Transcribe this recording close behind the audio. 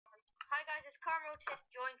is karamrhode,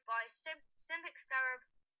 joined by Simbic Scarab,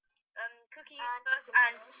 CookieUniverse,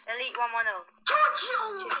 and Elite 110.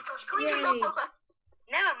 Yay.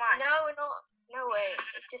 Never mind. No way.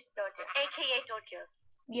 It's just Dodger. AKA Dodger.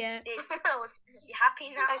 Yeah. You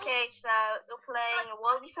happy now? Okay, so we're playing.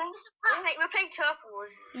 What are we playing? We're playing Turf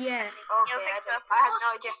Wars. Yeah. Okay, I have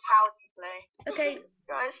no idea how to play. Okay.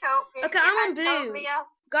 Guys, help me. Okay, I'm on blue. Help me out.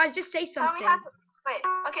 Guys, just say Tell me something. how to. Wait.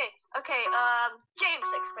 Okay. James,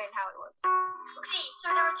 explain how it works. Okay,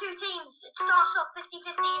 so there are two teams. It starts off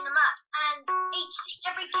 50-50 in the map, and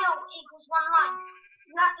every kill equals one line.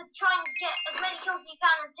 You have to try and get as many kills as you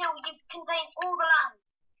can until you contain all the land.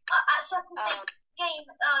 At a certain stage of the game,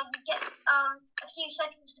 you get a few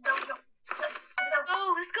seconds to build your. Oh,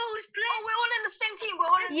 let's go. Let's play. Oh, we're all in the same team.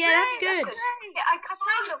 We're all in the Yeah, that's same good. Yeah, I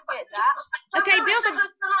kind of get that. Okay, build a.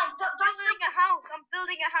 Building a house. I'm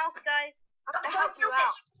building a house, guys. To help you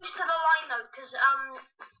out. Close to the line though, because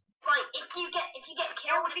like if you get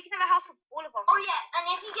killed. We can have a house for all of us. Oh yeah, and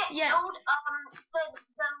if you get killed,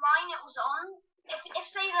 the line it was on. If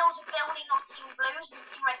say there was a building of Team Blues and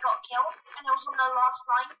Team Red got killed, and it was on the last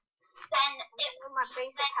line, then it was my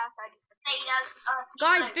basic house. stayed as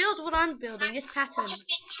Guys, build what I'm building. This pattern. just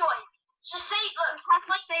get destroyed. So say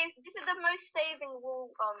This is the most saving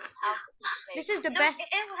wall house. This is the No, best.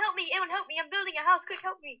 Everyone help me. Everyone help me. I'm building a house. Quick,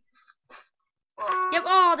 help me. Yep.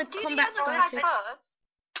 Oh, the combat started.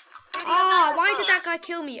 Oh, why did that guy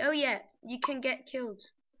kill me? Oh yeah, you can get killed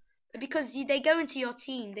because they go into your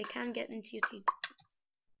team. They can get into your team.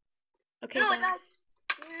 Okay, No, guys.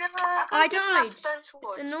 No. I died.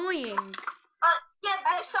 It's annoying. yeah,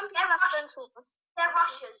 There's some people that stone swords. they're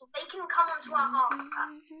Russians. They can come onto our half.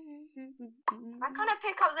 I can't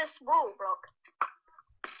pick up this wall block.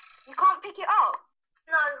 You can't pick it up.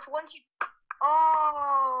 No. Once you.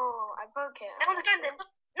 Oh, I broke it. I understand them.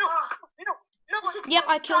 No. Yep,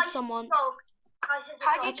 I killed someone.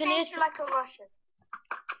 How do you can change hear to like a Russian?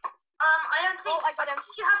 I don't think. Oh, I got him.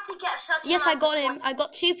 You have to get a certain. Yes, I amount got of him. points. I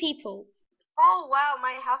got 2 people. Oh wow,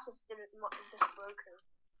 my house is still just broken.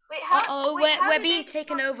 Wait, how? Uh-oh, wait, how we're did being they-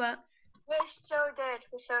 taken over. We're so dead.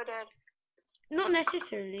 We're so dead. Not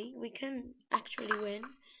necessarily. We can actually win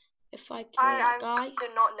if I kill I that guy. do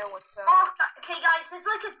not know what's going on. Oh, okay, guys. There's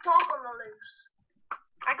like a dog on the loose.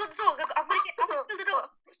 I got the dog. I'm gonna kill the dog.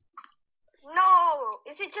 No,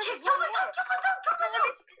 is it just one hit?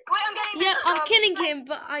 Wait, I'm getting. Yeah, this, I'm killing him,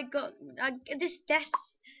 but I got this death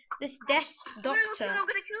doctor. I'm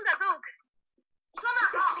gonna kill that dog. It's not that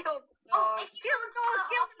hard. Kill the Oh, dog. Kill the dog.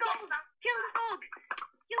 Kill the dog. Kill the dog.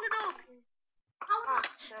 Kill the dog. Oh,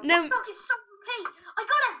 shit. No, The dog is so okay. I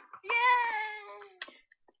got him.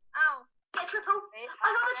 Yeah. Ow. Get triple. Wait, I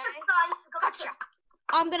got the triple, guys. I got the Gotcha. triple.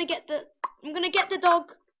 I'm gonna get the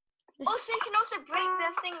dog. Also, you can also break the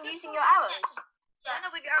thing using your arrows. I know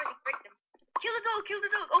with your arrows you break them. Kill the dog. Kill the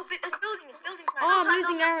dog. Oh, there's building time. Oh, I'm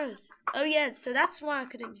losing arrows. Oh yeah, so that's why I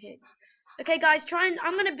couldn't hit. Okay, guys,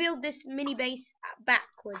 I'm gonna build this mini base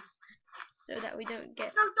backwards so that we don't get.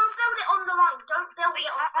 No, don't build it on the line. Don't build it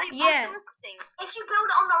on. Yeah. If you build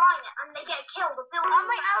it on the line and they get killed, the build. Oh,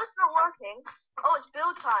 my arrow's not working. Oh, it's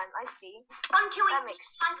build time. I see. One kill That equals makes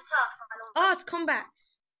time to turf. Oh, it's combat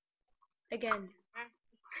again.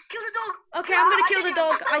 Kill the dog. Okay, I'm gonna kill the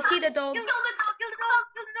dog. I see the dog. Kill the dog. Kill the dog.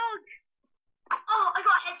 Kill the dog. Oh, I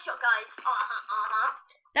got a headshot, guys.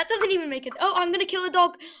 That doesn't even make it. Oh, I'm gonna kill the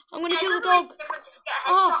dog. I'm gonna kill the dog.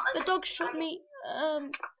 Oh, the dog shot me. No,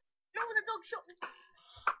 the dog shot me.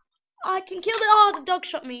 I can kill the. Oh, the dog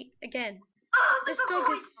shot me again. This dog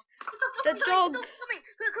is. The dog. The dog's coming.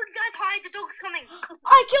 Quick, guys, hide. The dog's coming.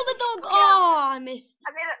 I killed the dog. Oh, I missed.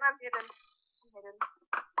 I'm hidden.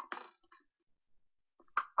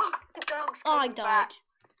 Oh, the dog's Oh, I coming died. back.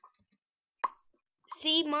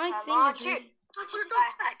 See, my Come thing on, is. shoot. Really... Put the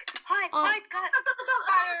dog back. Hide, guys.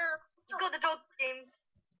 You got the dog, James.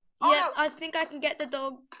 Oh, Yeah, no. I think I can get the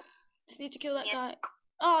dog. Just need to kill that guy.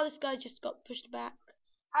 Oh, this guy just got pushed back.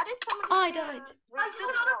 How did someone? Oh, I died. There's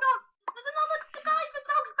another dog. There's another guy. The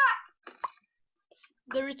dog's back.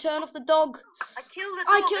 The return of the dog. I killed the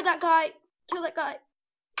dog. I killed that guy. Kill that guy.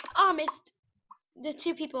 Oh, I missed. There are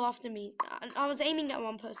 2 people after me. I was aiming at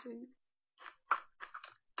one person.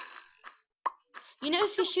 You know,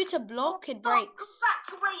 if you shoot a block, it breaks. Go back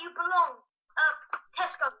to where you belong.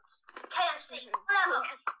 Tesco, KFC, whatever.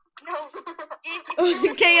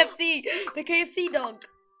 No. KFC. The KFC dog.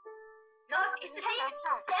 No, it's the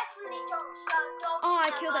Definitely don't. Oh,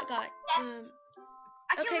 I killed that guy.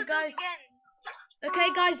 I killed Okay, the dog guys. again. Okay,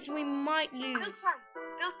 guys, we might lose. Build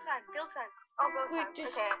time. Oh, build Quick, time.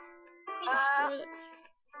 just- Okay. Destroy it.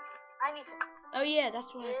 I need to. Oh yeah,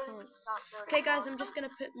 that's why I can't. Start building Okay, guys, walls. I'm just gonna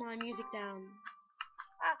put my music down.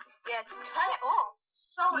 Yeah, Yeah, turn it off.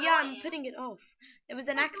 So Yeah, I'm annoying. putting it off. It was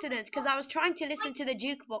an accident because I was trying to listen to the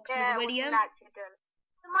jukebox Yeah, with it was William. an accident.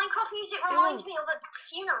 The Minecraft music was. reminds me of a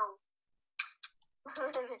funeral.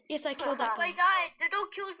 Yes, I killed that I guy. died. The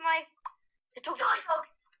dog killed my. The dog. Dog.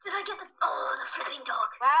 Did I get the... Oh, the flipping dog.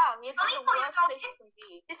 Wow, this is How many the points worst dog place get? you can be.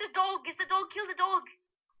 It's the dog. It's the dog. Kill the dog.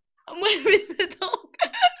 And where is the dog?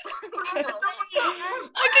 Kill it.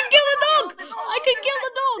 I can kill the dog! I can kill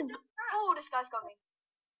the dog! Oh, this guy's got me.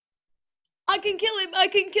 I can kill him! I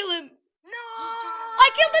can kill him! No. I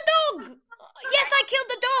killed the dog! Yes, I killed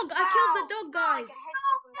the dog! I killed the dog, guys! Guys.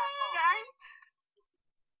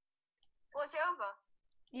 Oh, it's over.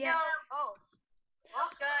 Yeah. Oh.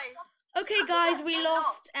 What? Guys. Okay, guys, we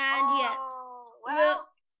lost, and yeah. Oh, well,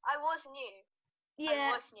 I was new.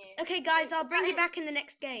 Yeah. I was new. Okay, guys, I'll bring you back in the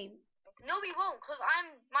next game. No, we won't, cause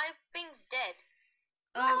my thing's dead.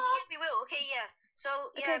 Oh, Yeah, we will. Okay, yeah. So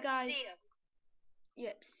yeah. Okay, guys. See ya.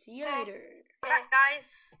 yep, see you later. Back,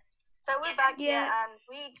 guys. So we're back Yeah. here, and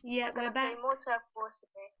we're We're gonna play back. more Turf Wars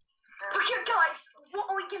today. Okay, guys, what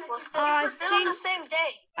are we gonna We're do? still, I we're still on the think- same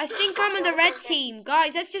day. I think I'm on the red team.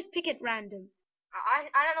 Guys, let's just pick it random. I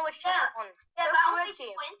don't know which team Yeah. I'm on. Yeah, Go that'll for make red it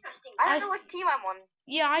team. more interesting. I I don't know which team I'm on.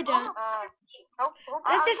 Yeah, I don't.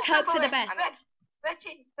 Let's just hope for the best. Red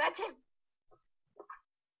team, red team.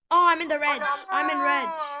 Oh, I'm in the red. I'm in red.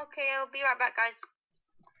 Oh, okay, I'll be right back, guys.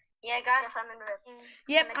 Yeah, guys. Yes, I'm in red.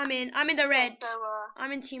 Yep, I'm in. I'm in the red. So,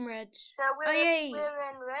 I'm in team red. we're, Oh, yay. we're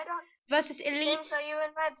in red. Versus elite. James, are you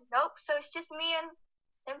in red? Nope. So it's just me and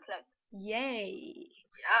Simplex. Yay.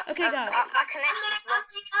 Okay, guys. Our connection's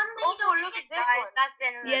lost. Oh, look at this Guys, one. That's the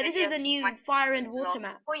end of the Yeah, this video. is the new My- fire and water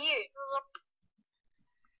map. For you.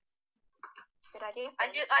 Good idea.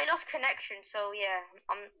 I lost connection, so yeah,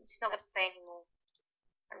 I'm just not gonna play anymore.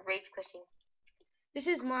 I'm rage quitting. This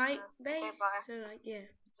is my Okay, base. bye. So, like, yeah.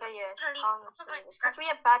 So yeah, Really? because we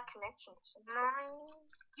have bad connections.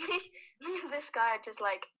 This guy just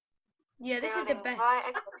like Yeah, this is the building best. right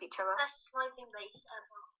against each other. Best sniping base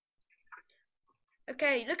ever.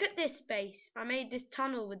 Okay, look at this base. I made this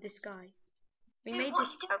tunnel with this guy. We made What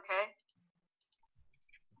this. you do- Okay.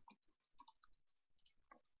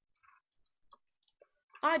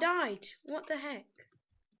 I died. What the heck?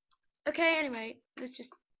 Okay, anyway, let's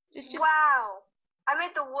just. Wow. I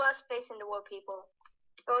made the worst base in the world, people.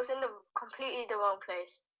 It was in the completely the wrong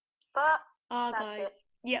place. But Oh, that's guys. it.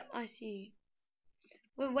 Yep, I see you.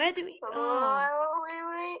 Well, where do we? Oh,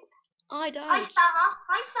 wait. I Hi, died. Summer.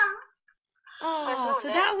 Hi, Summer. Oh, so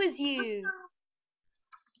that was you.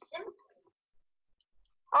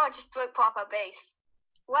 Oh, I just broke part of our base.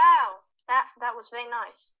 Wow. That was very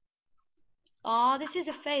nice. Oh, this is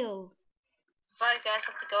a fail. Sorry guys,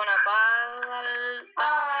 have to go now. Bye.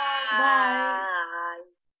 Bye.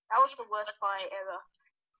 That was the worst fight ever.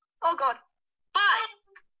 Oh god. Bye.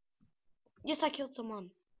 Yes, I killed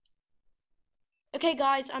someone. Okay,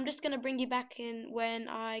 guys, I'm just gonna bring you back in when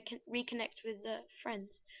I can reconnect with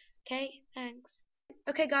friends. Okay, thanks.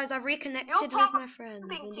 Okay, guys, I've reconnected with my friends.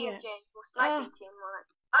 Big And team, yeah. James. Or sniping Oh. team, right?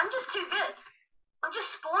 I'm just too good. I'm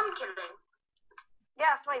just spawn killing.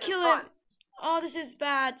 Yeah, it's not even Kill fun. him. Oh, this is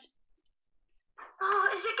bad. Oh,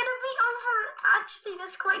 is it gonna be over actually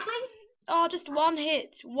this quickly? Oh, just one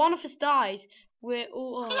hit. One of us dies. We're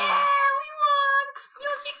all. Yeah, we won! You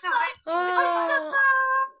picked the red team. Oh.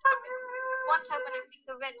 It's one time when I picked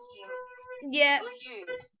the red team. Yeah. You.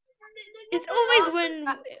 It's always when.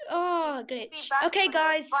 Oh, glitch. back Okay, for the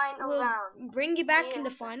guys, final we'll round. bring you back See in you the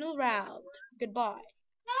in final round. Goodbye.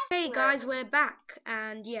 Hey, guys, we're back,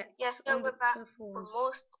 and yeah. Yes, so on we're the back Turf for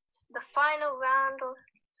Wars. the final round of The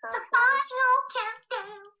Turf Wars. final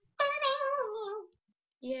countdown.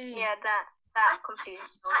 Yay. Yeah, that completely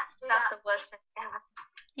sucks. That's the worst thing ever.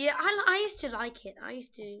 Yeah, I used to like it. I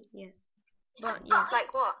used to, yes. But yeah,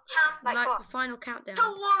 Like what? like Like what? the final countdown.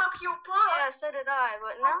 Don't one up your butt. Yeah, so did I,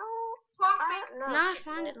 but now I don't know. No, I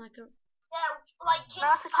find it like a. Yeah, like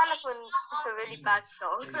Now it's kind of just a really bad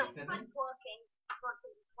song. It's working.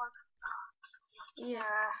 Yeah.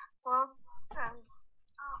 Well, I'm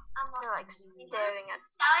not you're like staring at.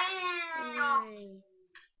 Yay.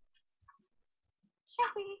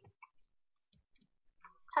 Shall we?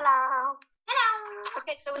 Hello. Hello.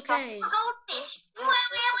 Okay, so we're Okay. starting. Goldfish.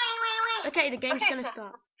 Wait. Okay, the game's Okay, gonna so-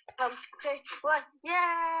 start. Okay, one.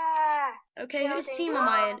 Yeah. Okay, Yeah, whose I team think- am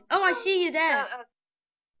I in? Oh, I see you there. So,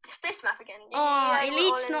 it's this map again. Oh, Yeah, we're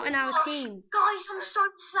Elite's all not in our team. Guys, I'm so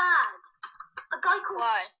sad. A guy called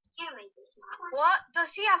Why? you made this one. What?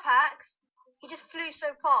 Does he have hacks? He just flew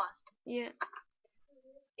so fast. Yeah.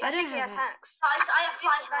 Yeah, I don't think he have has hacks. hacks. Guys, I have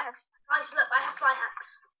fly This guy hacks. has. Guys, look, I have fly hacks.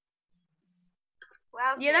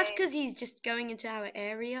 Well, Yeah, that's okay. because he's just going into our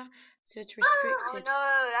area, so it's Oh restricted.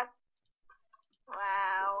 no,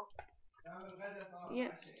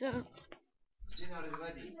 Yep. So. Dinner is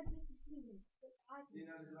ready.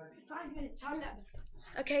 Dinner is ready. 5 minutes, I'll let them.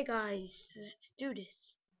 Okay, guys, let's do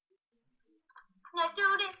this. Let's do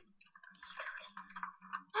this.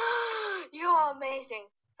 You are amazing,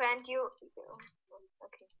 friend. You.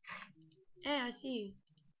 Okay. Hey, I see you.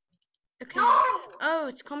 Okay. No! Oh,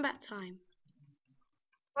 it's combat time.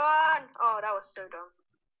 Run! Oh, that was so dumb.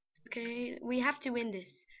 Okay, we have to win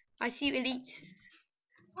this. I see you, Elite.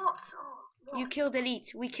 What? Oh, what? You killed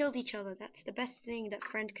Elite. We killed each other. That's the best thing that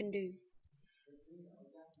friend can do.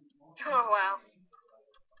 Oh wow.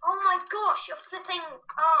 Oh my gosh, you're flipping.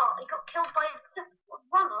 Oh, he got killed by a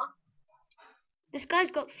runner. This guy's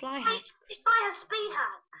got fly Hey, hacks. this guy has speed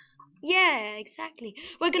hacks. Yeah, exactly.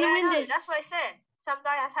 We're gonna win I know, this. That's what I said. Some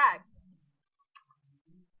guy has hacked.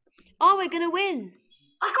 Oh, we're gonna win.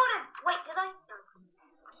 I got him. Wait, did I?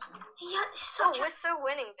 He had Oh, such we're so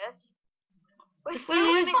winning this. We're If so we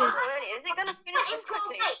lose winning this- already. Is it gonna finish this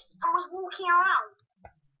quickly? I was walking around.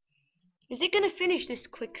 Is it gonna finish this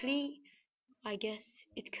quickly? I guess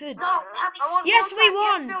it could. No, I want Yes, build we time.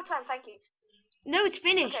 won. Yes, build time. Thank you. No, it's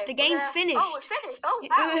finished. Okay, The we're game's gonna- finished. Oh, it's finished. Oh,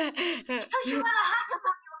 wow. Because you had a hacker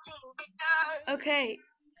on your team. Okay,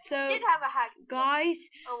 so Did have a hack. guys,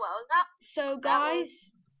 Oh well.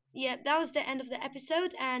 yeah, that was the end of the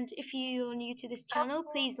episode. And if you're new to this channel,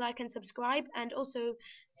 please like and subscribe, and also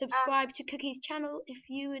subscribe to Cookie's channel if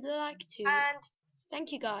you would like to. And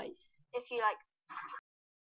Thank you, guys. if you like